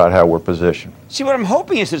excited about how we're positioned. See, what I'm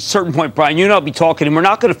hoping is at a certain point, Brian, you and I will be talking, and we're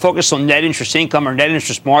not going to focus on net interest income or net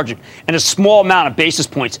interest margin and a small amount of basis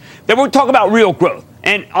points. Then we'll talk about real growth.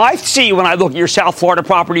 And I see when I look at your South Florida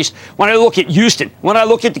properties, when I look at Houston, when I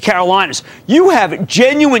look at the Carolinas, you have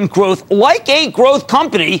genuine growth like a growth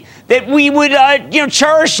company that we would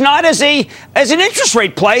cherish not as an interest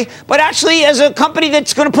rate play, but actually as a company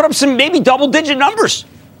that's going to put up some maybe double-digit numbers.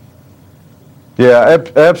 Yeah,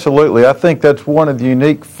 absolutely. I think that's one of the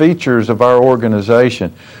unique features of our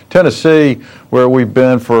organization. Tennessee, where we've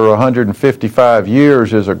been for 155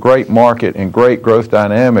 years, is a great market and great growth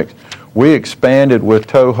dynamics. We expanded with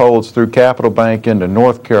toeholds through Capital Bank into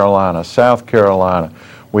North Carolina, South Carolina.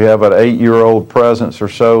 We have an 8-year-old presence or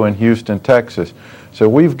so in Houston, Texas. So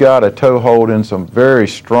we've got a toehold in some very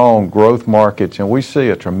strong growth markets, and we see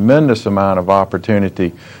a tremendous amount of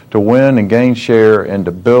opportunity to win and gain share and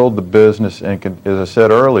to build the business and, as I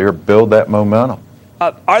said earlier, build that momentum.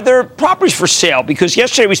 Are there properties for sale? Because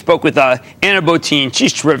yesterday we spoke with Anna Botín.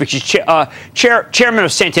 She's terrific. She's chairman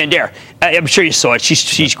of Santander. I'm sure you saw it.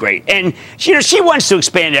 She's great. And she wants to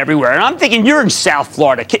expand everywhere. And I'm thinking you're in South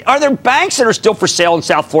Florida. Are there banks that are still for sale in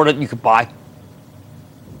South Florida that you could buy?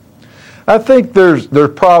 I think there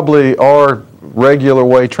probably are regular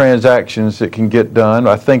way transactions that can get done.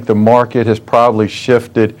 I think the market has probably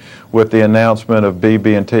shifted with the announcement of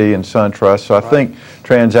BB&T and SunTrust. So I think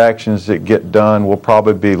transactions that get done will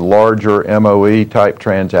probably be larger MOE type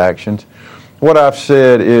transactions. What I've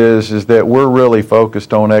said is that we're really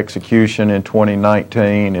focused on execution in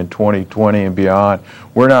 2019 and 2020 and beyond.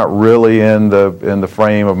 We're not really in the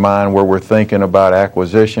frame of mind where we're thinking about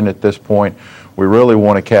acquisition at this point. We really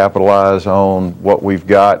want to capitalize on what we've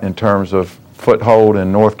got in terms of foothold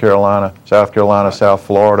in North Carolina, South Carolina, South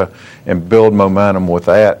Florida, and build momentum with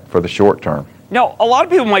that for the short term. No, a lot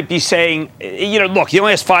of people might be saying, look, he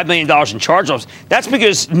only has $5 million in charge-offs. That's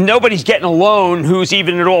because nobody's getting a loan who's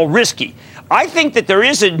even at all risky. I think that there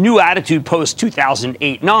is a new attitude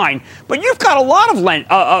post-2008-9, but you've got a lot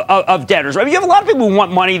of debtors. I mean, you have a lot of people who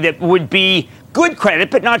want money that would be good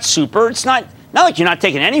credit, but not super. It's not like you're not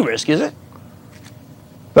taking any risk, is it?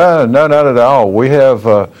 No, not at all. We have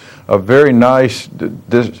a very nice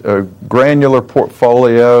granular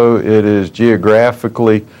portfolio. It is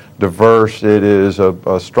geographically diverse. It is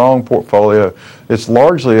a strong portfolio. It's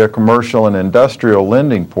largely a commercial and industrial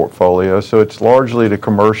lending portfolio, so it's largely to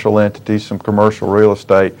commercial entities, some commercial real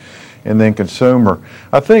estate, and then consumer.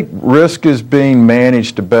 I think risk is being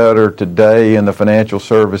managed better today in the financial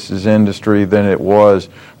services industry than it was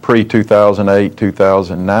pre-2008,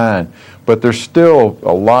 2009, but there's still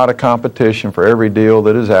a lot of competition for every deal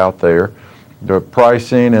that is out there. The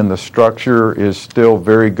pricing and the structure is still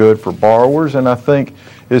very good for borrowers, and I think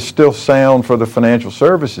is still sound for the financial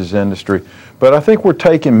services industry. But I think we're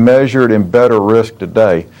taking measured and better risk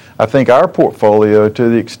today. I think our portfolio, to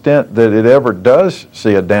the extent that it ever does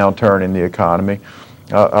see a downturn in the economy,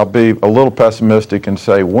 I'll be a little pessimistic and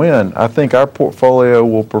say when. I think our portfolio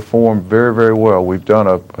will perform very, very well. We've done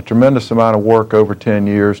a tremendous amount of work over 10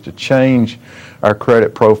 years to change our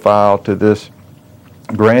credit profile to this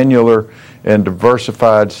granular and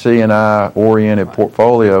diversified C&I-oriented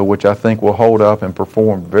portfolio, which I think will hold up and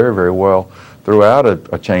perform very, very well throughout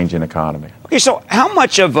a changing economy. Okay, so how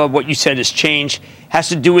much of what you said has changed has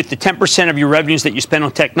to do with the 10% of your revenues that you spend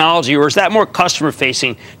on technology, or is that more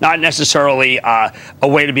customer-facing, not necessarily a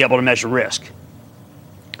way to be able to measure risk?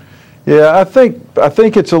 Yeah, I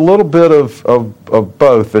think it's a little bit of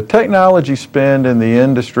both. The technology spend in the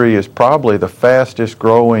industry is probably the fastest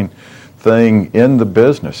growing thing in the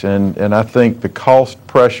business, and I think the cost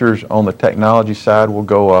pressures on the technology side will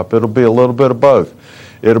go up. It'll be a little bit of both.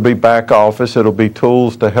 It'll be back office, it'll be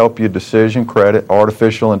tools to help you decision credit,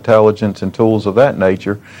 artificial intelligence and tools of that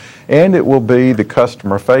nature, and it will be the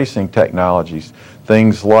customer-facing technologies,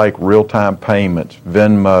 things like real-time payments,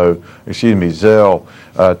 Zelle,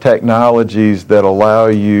 technologies that allow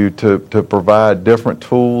you to provide different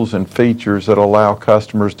tools and features that allow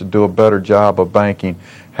customers to do a better job of banking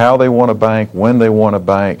how they want to bank, when they want to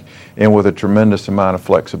bank, and with a tremendous amount of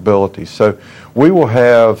flexibility. So we will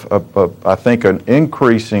have, I think, an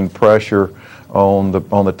increasing pressure on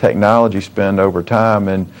the technology spend over time.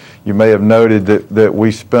 And you may have noted that we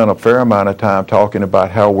spent a fair amount of time talking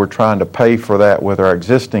about how we're trying to pay for that with our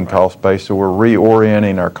existing cost base. So we're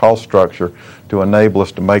reorienting our cost structure to enable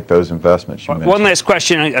us to make those investments you mentioned. One last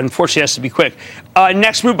question, unfortunately, has to be quick.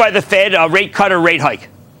 Next move by the Fed, rate cut or rate hike?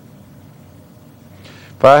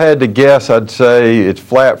 If I had to guess, I'd say it's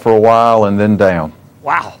flat for a while and then down.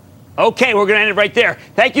 Wow. Okay, we're going to end it right there.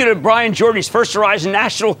 Thank you to Brian Jordan. He's First Horizon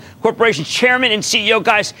National Corporation Chairman and CEO.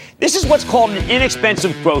 Guys, this is what's called an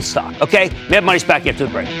inexpensive growth stock, okay? Mad Money's back after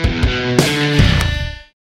the break.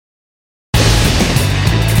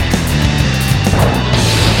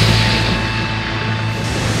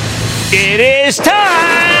 It is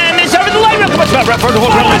time. It's over the light round.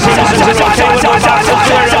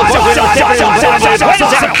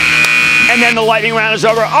 And then the lightning round is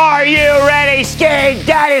over. Are you ready, Scared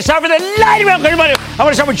Daddy? It's time for the lightning round. Everybody, I want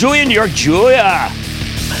to start with Julia in New York. Julia.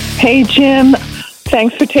 Hey, Jim.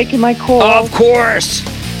 Thanks for taking my call. Of course.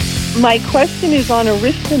 My question is on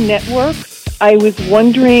Arista Networks. I was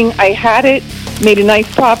wondering, I had it, made a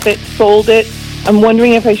nice profit, sold it. I'm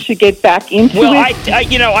wondering if I should get back into it. Well, I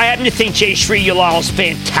happen to think Jay Sri-Yalal is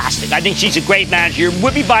fantastic. I think she's a great manager.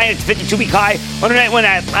 Would be buying it at 52-week high. When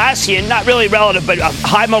I asked you, not really relative, but a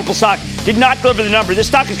high multiple stock, did not deliver the number. This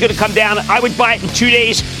stock is going to come down. I would buy it in 2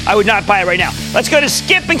 days. I would not buy it right now. Let's go to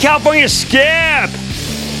Skip in California. Skip.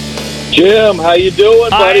 Jim, how you doing,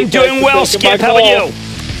 buddy? I'm doing well, Skip. How are you?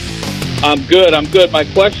 I'm good. My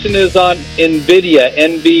question is on NVIDIA,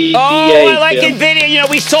 NVDA. Oh, I like Jim. NVIDIA. You know,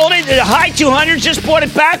 we sold it at the high 200s, just bought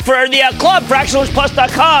it back for the club,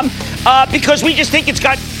 fractionalsplus.com, because we just think it's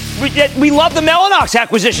got, we love the Mellanox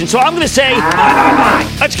acquisition. So I'm going to say,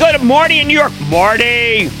 let's go to Marty in New York.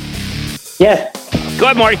 Marty. Yes. Go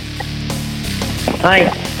ahead, Marty. Hi.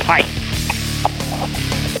 Hi.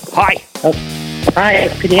 Hi. Oh. Hi.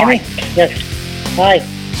 Can you hear me? Yes. Hi.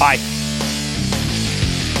 Hi.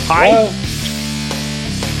 Hi. Hello?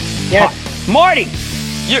 Yes. Hi. Marty.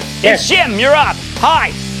 It's Jim. You're up.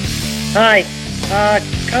 Hi. Hi.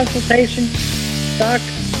 Consultation stock.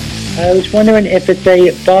 I was wondering if it's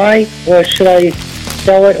a buy or should I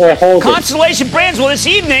sell it or hold it? Constellation Brands. Well, this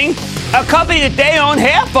evening, a company that they own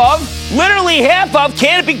half of literally half of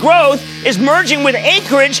Canopy Growth is merging with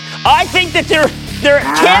Acreage. I think that their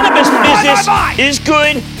cannabis business is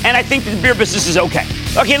good, and I think that the beer business is okay.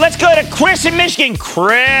 Okay, let's go to Chris in Michigan.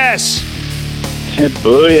 Chris. Hey,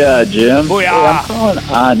 booyah, Jim. Booyah. Hey, I'm calling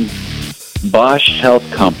on Bosch Health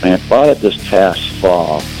Company. I bought it this past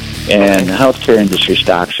fall, and healthcare industry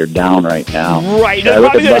stocks are down right now. Right. They're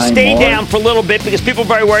probably going to stay down for a little bit because people are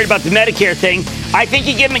very worried about the Medicare thing. I think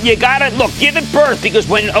you give it birth, because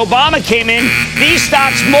when Obama came in, these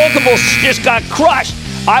stocks, multiples just got crushed.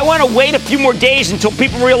 I want to wait a few more days until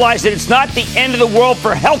people realize that it's not the end of the world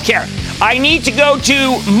for healthcare. I need to go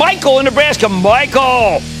to Michael in Nebraska.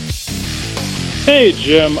 Michael. Hey,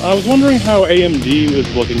 Jim. I was wondering how AMD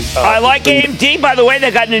was looking. I like AMD. By the way,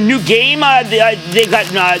 they got a new game. They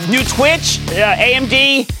got new Twitch.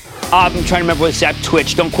 AMD. I'm trying to remember what's that.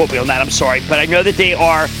 Twitch. Don't quote me on that. I'm sorry. But I know that they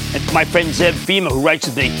are. And my friend Zeb Fema, who writes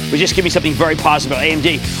with me, was just giving me something very positive about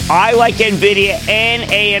AMD. I like NVIDIA and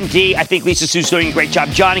AMD. I think Lisa Sue's doing a great job.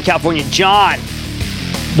 John in California. John.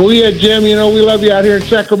 Booyah, Jim. You know, we love you out here in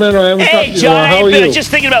Sacramento. Hey, John. How are you? I was just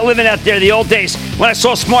thinking about living out there, the old days, when I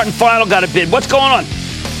saw Smart and Final got a bid. What's going on?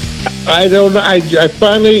 I don't know. I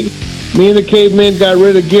finally, me and the caveman got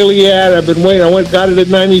rid of Gilead. I've been waiting. Got it at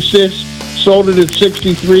 96, sold it at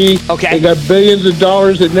 63. Okay. They got billions of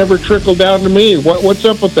dollars that never trickled down to me. What's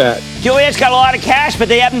up with that? Gilead's got a lot of cash, but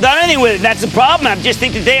they haven't done anything with it. That's the problem. I just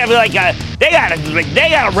think that they have they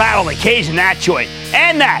got to rattle the cage in that joint.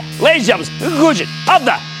 And that, ladies and gentlemen, the conclusion of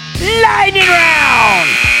the Lightning Round.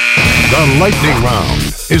 The Lightning Round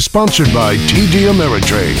is sponsored by TD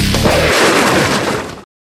Ameritrade.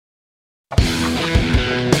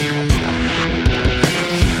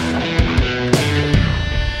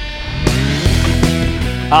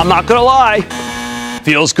 I'm not going to lie.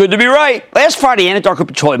 Feels good to be right. Last Friday, Anadarko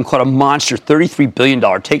Petroleum caught a monster $33 billion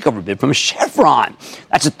takeover bid from Chevron.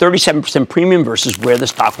 That's a 37% premium versus where the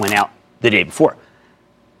stock went out the day before.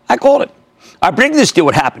 I called it. I predicted this deal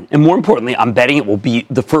would happen, and more importantly, I'm betting it will be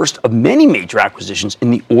the first of many major acquisitions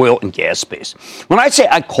in the oil and gas space. When I say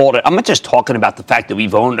I called it, I'm not just talking about the fact that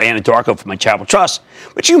we've owned Anadarko for my charitable trust,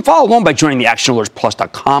 which you can follow along by joining the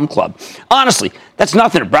ActionAlertsPlus.com club. Honestly, that's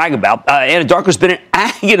nothing to brag about. Anadarko's been an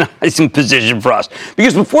agonizing position for us,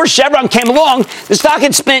 because before Chevron came along, the stock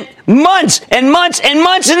had spent months and months and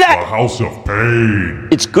months in that. The house of pain.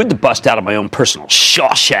 It's good to bust out of my own personal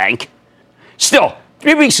Shawshank. Still,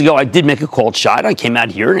 3 weeks ago, I did make a cold shot. I came out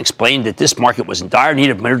here and explained that this market was in dire need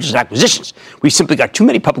of mergers and acquisitions. We've simply got too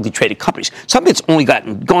many publicly traded companies, something that's only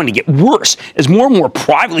going to get worse as more and more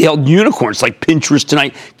privately held unicorns like Pinterest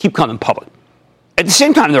tonight keep coming public. At the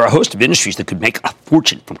same time, there are a host of industries that could make a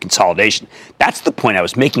fortune from consolidation. That's the point I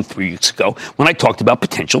was making 3 weeks ago when I talked about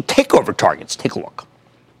potential takeover targets. Take a look.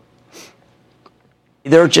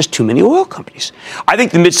 There are just too many oil companies. I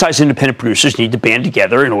think the mid-sized independent producers need to band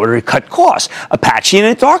together in order to cut costs. Apache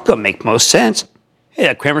and Anadarko make most sense. Hey,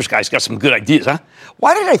 that Cramer's guy's got some good ideas, huh?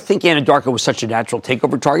 Why did I think Anadarko was such a natural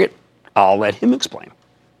takeover target? I'll let him explain.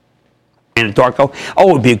 Anadarko,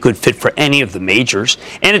 it would be a good fit for any of the majors.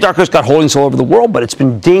 Anadarko's got holdings all over the world, but it's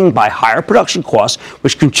been dinged by higher production costs,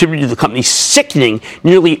 which contributed to the company's sickening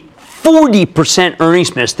nearly 40%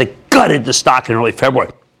 earnings miss that gutted the stock in early February.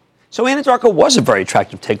 So Anadarko was a very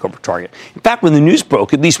attractive takeover target. In fact, when the news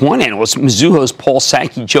broke, at least one analyst, Mizuho's Paul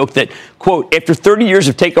Sankey, joked that, quote, after 30 years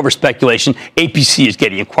of takeover speculation, APC is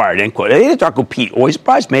getting acquired, end quote. Anadarko Pete, always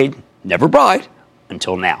bridesmaid, never bride,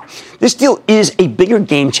 until now. This deal is a bigger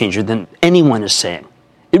game changer than anyone is saying.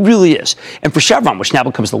 It really is. And for Chevron, which now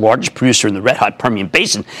becomes the largest producer in the red-hot Permian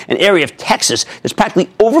Basin, an area of Texas that's practically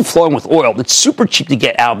overflowing with oil that's super cheap to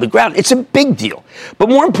get out of the ground, it's a big deal. But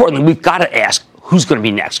more importantly, we've got to ask, who's going to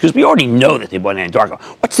be next? Because we already know that they bought Anadarko.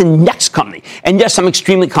 What's the next company? And yes, I'm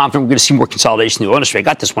extremely confident we're going to see more consolidation in the oil industry. I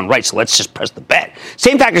got this one right, so let's just press the bet.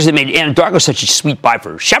 Same factors that made Anadarko such a sweet buy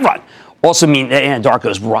for Chevron also mean that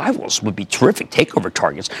Anadarko's rivals would be terrific takeover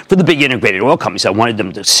targets for the big integrated oil companies. I wanted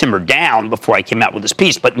them to simmer down before I came out with this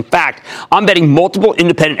piece. But in fact, I'm betting multiple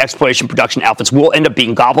independent exploration production outfits will end up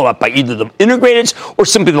being gobbled up by either the integrateds or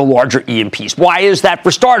simply the larger E&Ps. Why is that?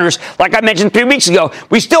 For starters, like I mentioned 3 weeks ago,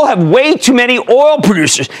 we still have way too many oil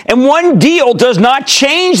producers, and one deal does not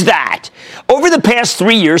change that. Over the past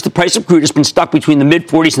 3 years, the price of crude has been stuck between the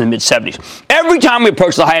mid-40s and the mid-70s. Every time we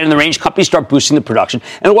approach the high end of the range, companies start boosting the production,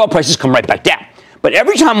 and oil prices come right back down. But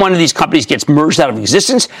every time one of these companies gets merged out of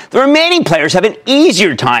existence, the remaining players have an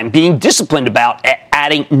easier time being disciplined about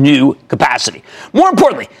adding new capacity. More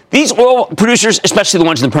importantly, these oil producers, especially the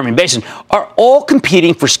ones in the Permian Basin, are all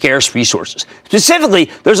competing for scarce resources.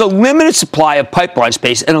 Specifically, there's a limited supply of pipeline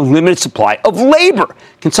space and a limited supply of labor.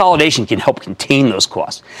 Consolidation can help contain those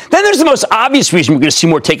costs. Then there's the most obvious reason we're going to see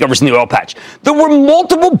more takeovers in the oil patch. There were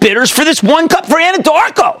multiple bidders for this one cup for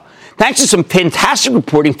Anadarko. Thanks to some fantastic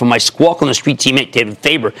reporting from my Squawk on the Street teammate David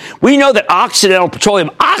Faber, we know that Occidental Petroleum,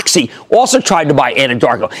 Oxy, also tried to buy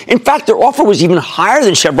Anadarko. In fact, their offer was even higher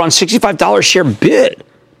than Chevron's $65 a share bid.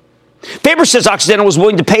 Faber says Occidental was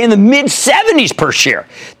willing to pay in the mid-70s per share.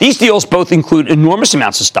 These deals both include enormous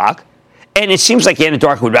amounts of stock, and it seems like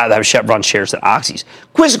Anadarko would rather have Chevron shares than Oxy's.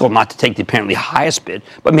 Quizzical not to take the apparently highest bid,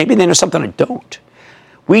 but maybe they know something I don't.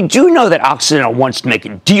 We do know that Occidental wants to make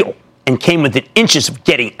a deal and came within inches of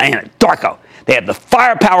getting Anadarko. They have the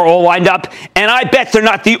firepower all lined up, and I bet they're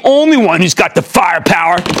not the only one who's got the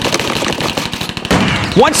firepower.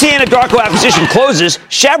 Once the Anadarko acquisition closes,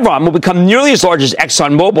 Chevron will become nearly as large as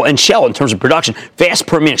ExxonMobil and Shell in terms of production, vast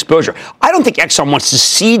Permian exposure. I don't think Exxon wants to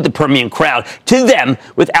cede the Permian crowd to them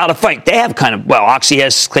without a fight. They have Oxy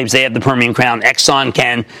claims they have the Permian crown, Exxon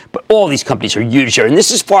can, but all these companies are huge here. And this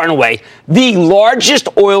is far and away the largest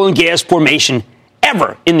oil and gas formation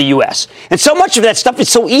ever in the U.S. And so much of that stuff is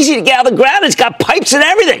so easy to get out of the ground. It's got pipes and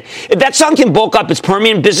everything. If Exxon can bulk up its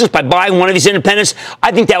Permian business by buying one of these independents,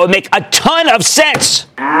 I think that would make a ton of sense.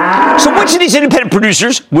 So which of these independent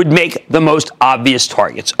producers would make the most obvious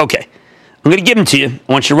targets? Okay, I'm going to give them to you.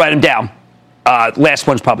 I want you to write them down. Last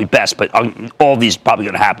one's probably best, but all of these are probably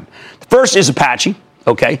going to happen. The first is Apache,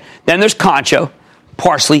 okay? Then there's Concho,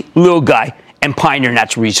 Parsley, Little Guy, and Pioneer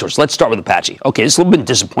Natural Resources. Let's start with Apache. Okay, this is a little bit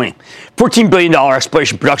disappointing. $14 billion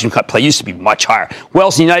exploration production cut play used to be much higher.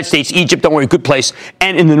 Wells in the United States, Egypt, don't worry, good place,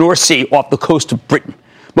 and in the North Sea off the coast of Britain.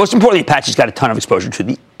 Most importantly, Apache's got a ton of exposure to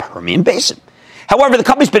the Permian Basin. However, the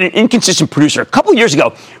company's been an inconsistent producer. A couple years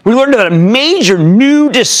ago, we learned about a major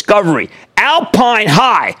new discovery, Alpine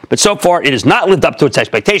High, but so far it has not lived up to its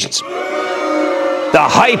expectations. The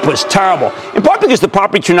hype was terrible, in part because the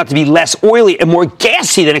property turned out to be less oily and more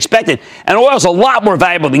gassy than expected, and oil is a lot more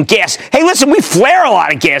valuable than gas. Hey, listen, we flare a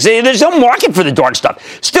lot of gas. There's no market for the darn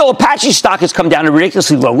stuff. Still, Apache stock has come down to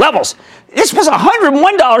ridiculously low levels. This was a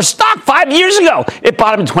 $101 stock 5 years ago. It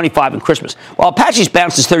bottomed at $25 in Christmas. While Apache's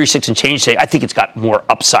bounced is 36 and change today, I think it's got more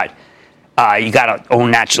upside. You got to own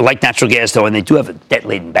natural gas, though, and they do have a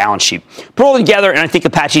debt-laden balance sheet. Put all together, and I think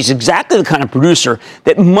Apache is exactly the kind of producer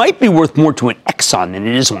that might be worth more to an Exxon than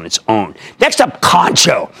it is on its own. Next up,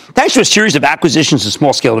 Concho. Thanks to a series of acquisitions and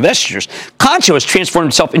small-scale divestitures, Concho has transformed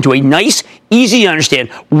itself into a nice, easy-to-understand,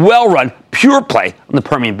 well-run, pure play on the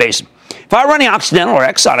Permian Basin. If I were running Occidental or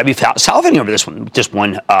Exxon, I'd be salivating over this one. Just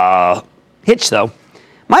one hitch, though.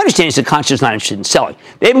 My understanding is that Concho is not interested in selling.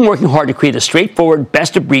 They've been working hard to create a straightforward,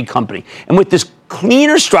 best-of-breed company. And with this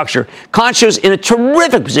cleaner structure, Concho's in a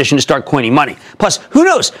terrific position to start coining money. Plus, who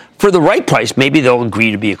knows? For the right price, maybe they'll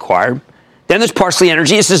agree to be acquired. Then there's Parsley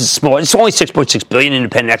Energy. This isn't small. It's only $6.6 billion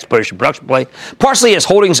independent exploration production play. Parsley has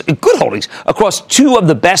good holdings across two of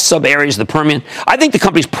the best sub-areas of the Permian. I think the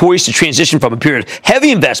company's poised to transition from a period of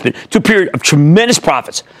heavy investment to a period of tremendous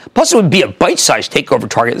profits. Plus, it would be a bite-sized takeover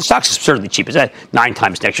target. The stock's absurdly cheap. It's at 9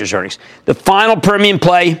 times next year's earnings. The final Permian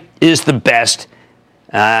play is the best.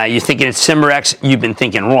 You're thinking it's Cimarex. You've been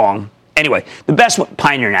thinking wrong. Anyway, the best one,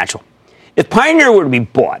 Pioneer Natural. If Pioneer were to be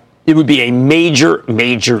bought, it would be a major,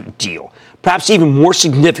 major deal. Perhaps even more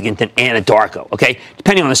significant than Anadarko, okay,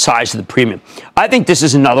 depending on the size of the premium. I think this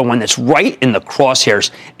is another one that's right in the crosshairs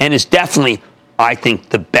and is definitely, I think,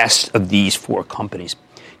 the best of these four companies.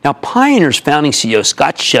 Now, Pioneer's founding CEO,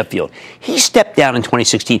 Scott Sheffield, he stepped down in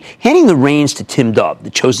 2016, handing the reins to Tim Dove, the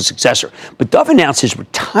chosen successor. But Dove announced his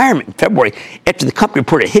retirement in February after the company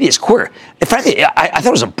reported a hideous quarter. In fact, I thought it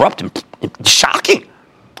was abrupt and shocking.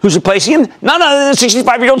 Who's replacing him? None other than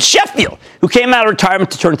 65-year-old Sheffield, who came out of retirement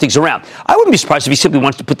to turn things around. I wouldn't be surprised if he simply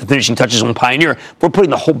wants to put the finishing touches on Pioneer for putting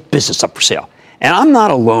the whole business up for sale. And I'm not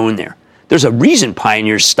alone there. There's a reason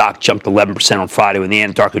Pioneer's stock jumped 11% on Friday when the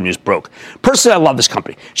Anadarko news broke. Personally, I love this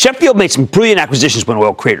company. Sheffield made some brilliant acquisitions when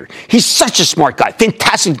oil cratered. He's such a smart guy,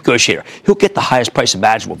 fantastic negotiator. He'll get the highest price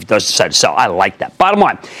imaginable if he does decide to sell. I like that. Bottom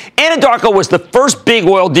line, Anadarko was the first big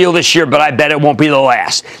oil deal this year, but I bet it won't be the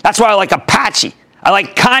last. That's why I like Apache. I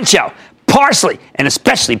like Concho, Parsley, and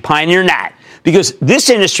especially Pioneer Nat, because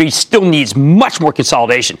this industry still needs much more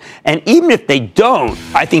consolidation. And even if they don't,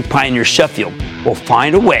 I think Pioneer Sheffield will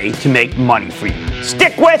find a way to make money for you.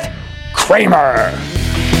 Stick with Cramer.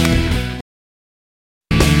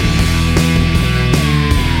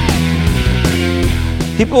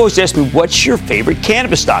 People always ask me, what's your favorite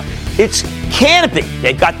cannabis stock? It's Canopy.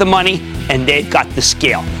 They've got the money and they've got the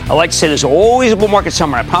scale. I like to say there's always a bull market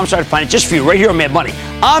somewhere. I promise I'll find it just for you right here on Mad Money.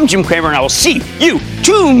 I'm Jim Cramer, and I will see you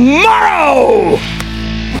tomorrow.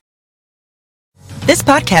 This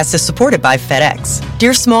podcast is supported by FedEx.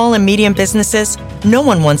 Dear small and medium businesses, no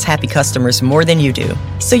one wants happy customers more than you do.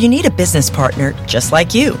 So you need a business partner just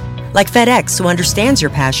like you. Like FedEx, who understands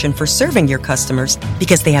your passion for serving your customers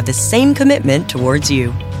because they have the same commitment towards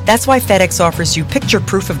you. That's why FedEx offers you picture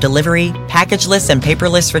proof of delivery, packageless and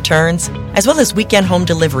paperless returns, as well as weekend home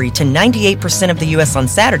delivery to 98% of the U.S. on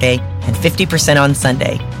Saturday and 50% on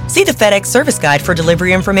Sunday. See the FedEx service guide for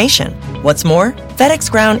delivery information. What's more, FedEx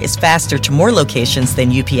Ground is faster to more locations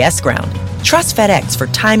than UPS Ground. Trust FedEx for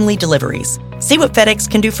timely deliveries. See what FedEx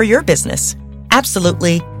can do for your business.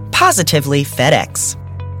 Absolutely, positively FedEx.